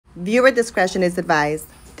Viewer discretion is advised.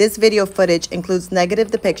 This video footage includes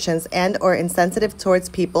negative depictions and/or insensitive towards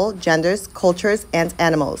people, genders, cultures, and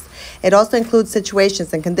animals. It also includes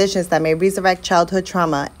situations and conditions that may resurrect childhood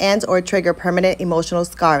trauma and/or trigger permanent emotional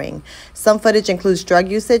scarring. Some footage includes drug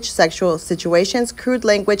usage, sexual situations, crude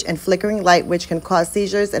language, and flickering light, which can cause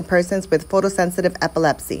seizures in persons with photosensitive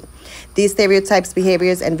epilepsy. These stereotypes,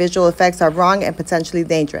 behaviors, and visual effects are wrong and potentially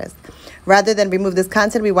dangerous. Rather than remove this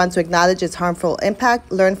content, we want to acknowledge its harmful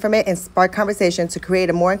impact, learn from it, and spark conversation to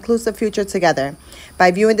create a more inclusive future together.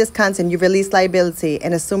 By viewing this content, you release liability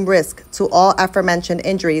and assume risk to all aforementioned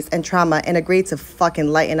injuries and trauma and agree to fucking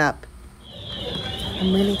lighten up.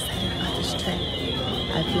 I'm really excited about this trip.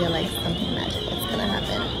 I feel like something magical is gonna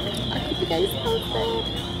happen. I'll keep you guys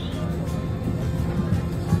posted.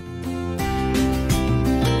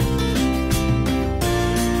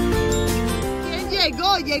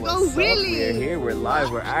 Llegó, really. We're here, we're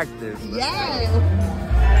live, we're active. Yeah.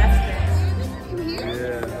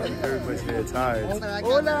 Yeah, everybody's getting tired.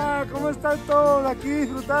 Hola, ¿cómo están todos aquí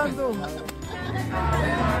disfrutando?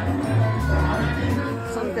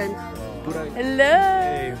 Something. Hello.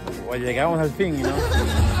 Hey, pues llegamos al fin, ¿no?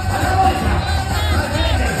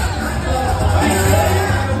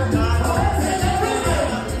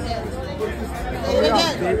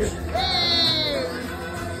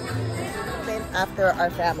 After our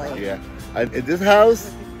family. Yeah. At this house,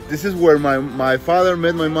 this is where my father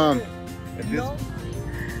met my mom. No.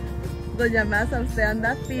 Doña Masa, usted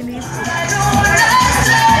anda finísimo.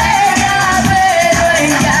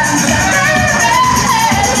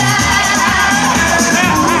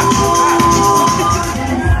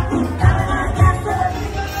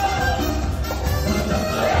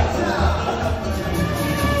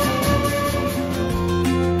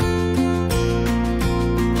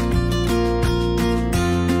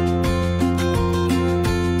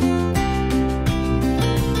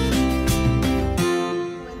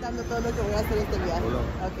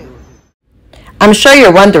 I'm sure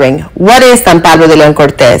you're wondering, what is San Pablo de León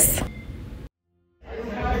Cortes?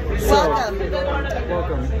 Welcome.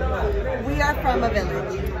 We are from a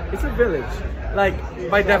village. It's a village. Like,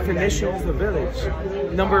 by definition, it's a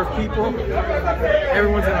village. Number of people,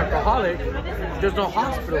 everyone's an alcoholic. There's no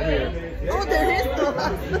hospital here. Oh, there is no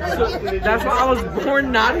hospital. So that's why I was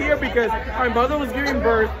born not here, because my mother was giving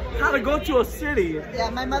birth, had to go to a city. Yeah,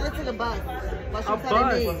 my mother took a bus. A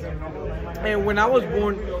bus. And when I was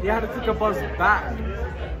born, they had to take a bus back.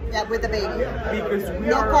 Yeah, with the baby. Because we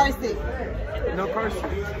no are... car seat. No car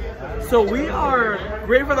seat. So we are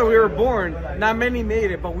grateful that we were born. Not many made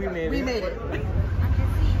it, but we made it. We made it.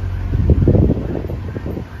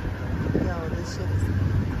 Yo, this shit is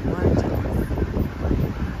wonderful.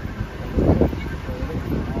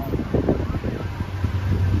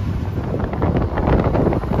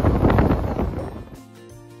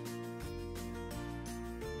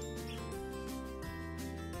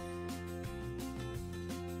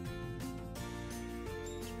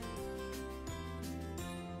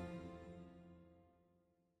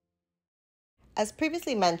 As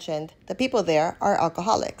previously mentioned, the people there are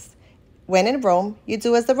alcoholics. When in Rome, you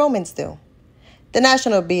do as the Romans do. The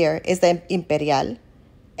national beer is the Imperial,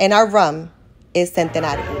 and our rum is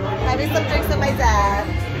Centenario. Having some drinks with my dad.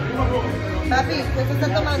 Papi, ¿qué se está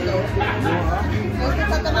tomando? ¿Qué se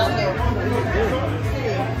está tomando? Sí.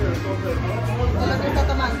 ¿Qué es lo que está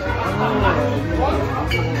tomando?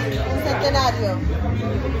 Un Centenario.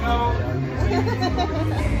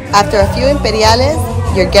 After a few Imperiales,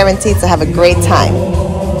 you're guaranteed to have a great time.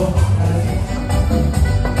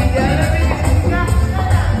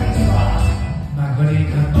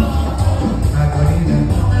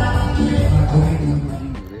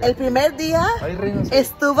 El primer día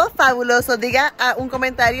estuvo fabuloso. Diga un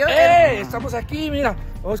comentario. Estamos aquí, mira.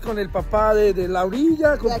 Vamos con el papá de la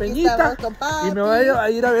orilla, con Peñita. Con y me voy a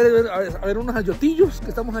ir a ver unos ayotillos que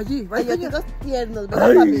estamos allí. Ayotillos tiernos,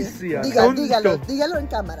 ¿verdad, papi? Sí, dígalo en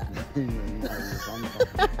cámara.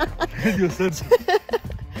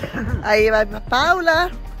 Ahí va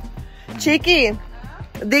Paula. Chiqui,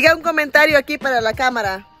 diga un comentario aquí para la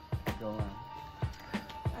cámara.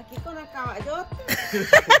 Aquí con el caballote.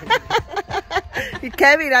 Y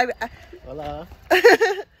Kevin, hola.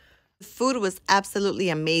 Food was absolutely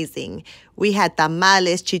amazing. We had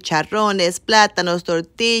tamales, chicharrones, plátanos,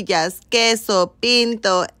 tortillas, queso,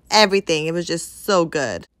 pinto, everything. It was just so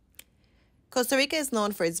good. Costa Rica is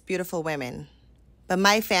known for its beautiful women, but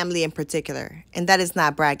my family in particular, and that is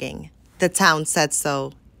not bragging. The town said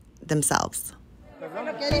so themselves.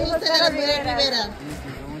 ¿Qué dijo usted de la mujer Rivera?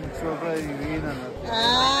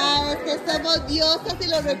 Ah, es que somos diosas y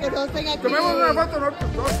lo reconocen aquí. Tomemos una foto, ¿no?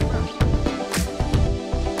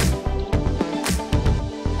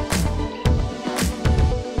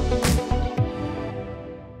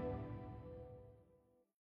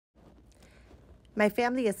 My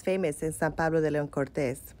family is famous in San Pablo de León,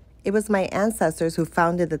 Cortes. It was my ancestors who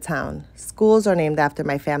founded the town. Schools are named after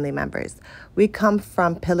my family members. We come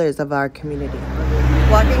from pillars of our community.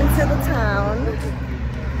 Walking to the town.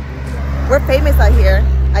 We're famous out here.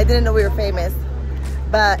 I didn't know we were famous.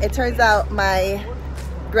 But it turns out my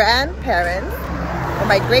grandparents, or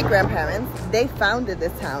my great-grandparents, they founded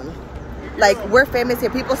this town. Like, we're famous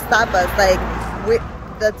here. People stop us. Like,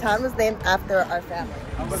 the town was named after our family.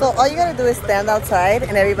 So all you gotta do is stand outside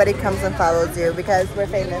and everybody comes and follows you because we're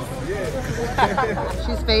famous.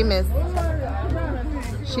 She's famous.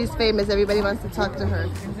 She's famous. Everybody wants to talk to her.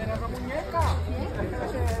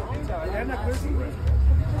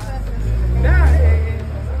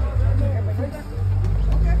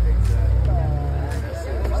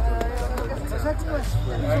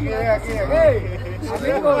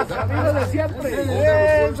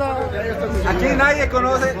 Aquí nadie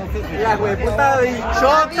conoce la hueputa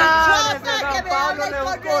bichota de San Pablo,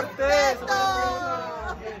 León, Cortes.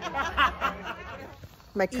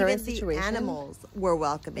 My current situation, animals were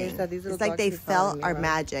welcoming. It's like they felt our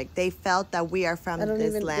magic. They felt that we are from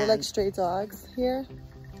this land. They're like stray dogs here.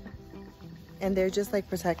 And they're just like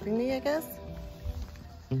protecting me, I guess.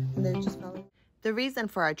 And they're just following. The reason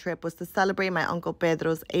for our trip was to celebrate my Uncle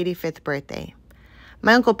Pedro's 85th birthday.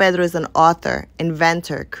 My Uncle Pedro is an author,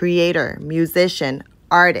 inventor, creator, musician,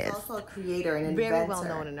 artist. He's also a creator and inventor. Very well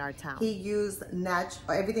known in our town. He used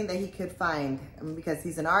everything that he could find because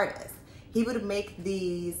he's an artist. He would make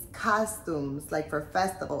these costumes like for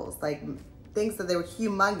festivals, like things that they were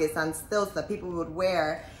humongous on stilts that people would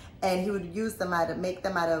wear, and he would use them make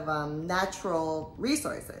them out of natural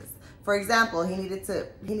resources. For example, he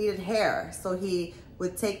needed hair, so he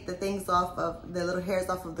would take the things off of the little hairs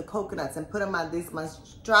off of the coconuts and put them on these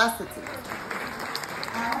monstrosities.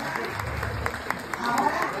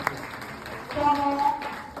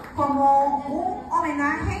 Como un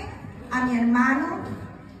homenaje a mi hermano,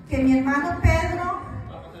 que mi hermano Pedro,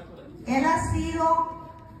 él ha sido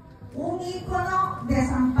un ícono de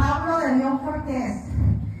San Pablo de León Cortés,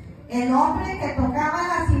 el hombre que tocaba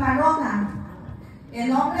la cimarrona, el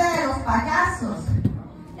hombre de los payasos,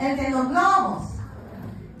 el de los globos.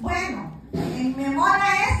 Bueno, en memoria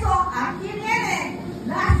a eso, aquí viene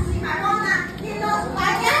la cimarrona y los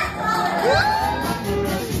payasos.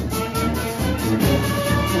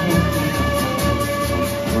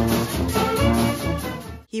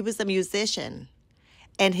 He was a musician,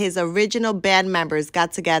 and his original band members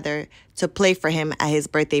got together to play for him at his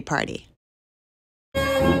birthday party.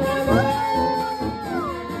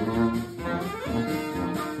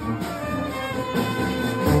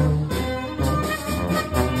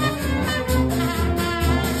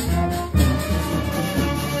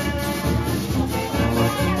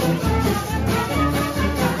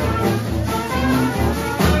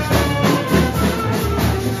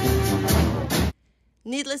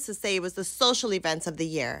 Needless to say, it was the social events of the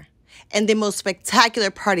year and the most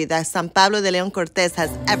spectacular party that San Pablo de León Cortés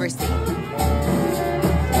has ever seen.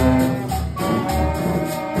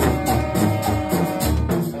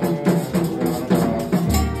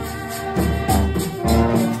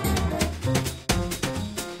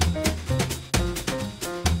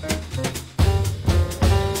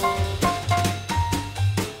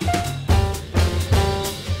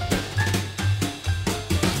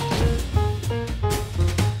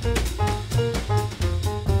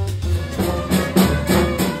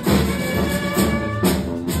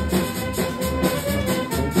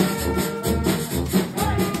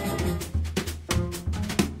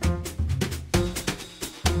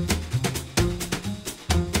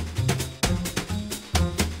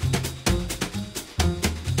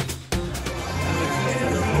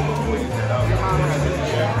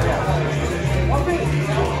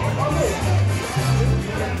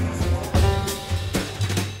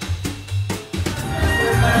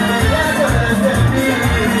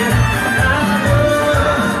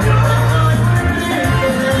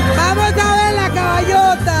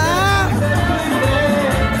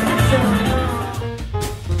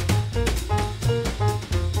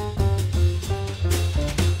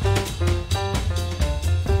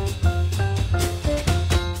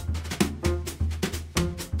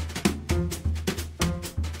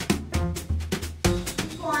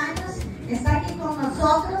 Está aquí con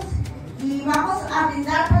nosotros y vamos a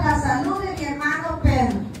brindar por la salud de mi hermano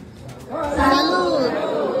Pedro. ¡Salud!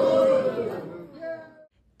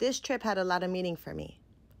 This trip had a lot of meaning for me.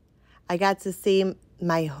 I got to see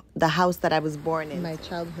the house that I was born in. My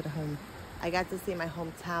childhood home. I got to see my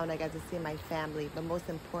hometown. I got to see my family. But most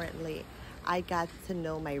importantly, I got to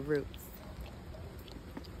know my roots.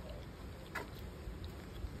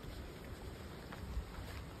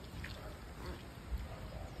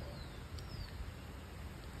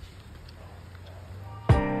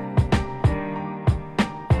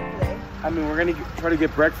 I mean, we're gonna try to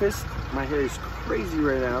get breakfast. My hair is crazy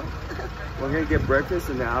right now. We're gonna get breakfast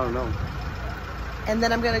and then I don't know. And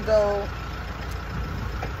then I'm gonna go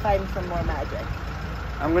find some more magic.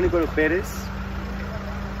 I'm gonna go to Perez.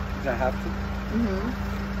 If I have to.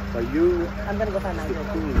 But you... I'm gonna go find magic.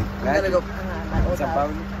 I'm Magic? gonna go my old San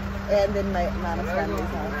house. Pablo? And then my mama's family's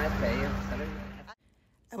house.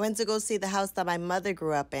 I went to go see the house that my mother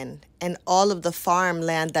grew up in and all of the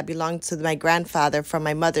farmland that belonged to my grandfather from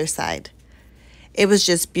my mother's side. It was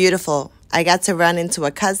just beautiful. I got to run into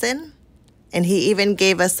a cousin, and he even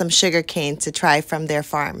gave us some sugar cane to try from their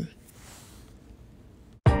farm.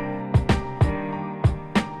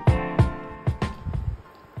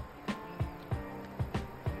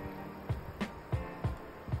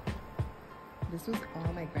 This was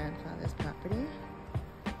all my grandfather's property,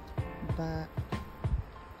 but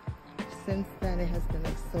since then it has been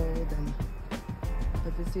like sold,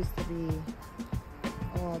 but this used to be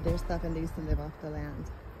all their stuff and they used to live off the land.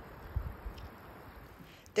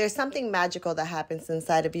 There's something magical that happens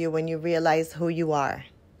inside of you when you realize who you are.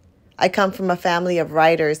 I come from a family of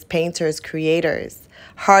writers, painters, creators,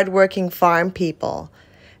 hardworking farm people,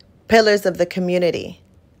 pillars of the community.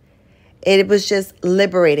 It was just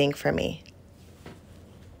liberating for me.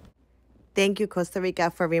 Thank you, Costa Rica,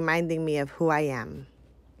 for reminding me of who I am.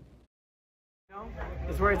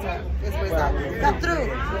 It's where it's at. It's where it's at. Come through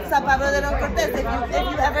San Pablo de Cortes. If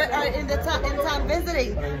you ever are in town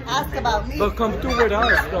visiting, ask about me. But come through with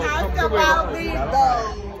us, though. Ask about me,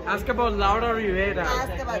 though. Ask about Laura Rivera.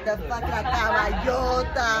 Ask about the fucking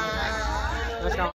caballota.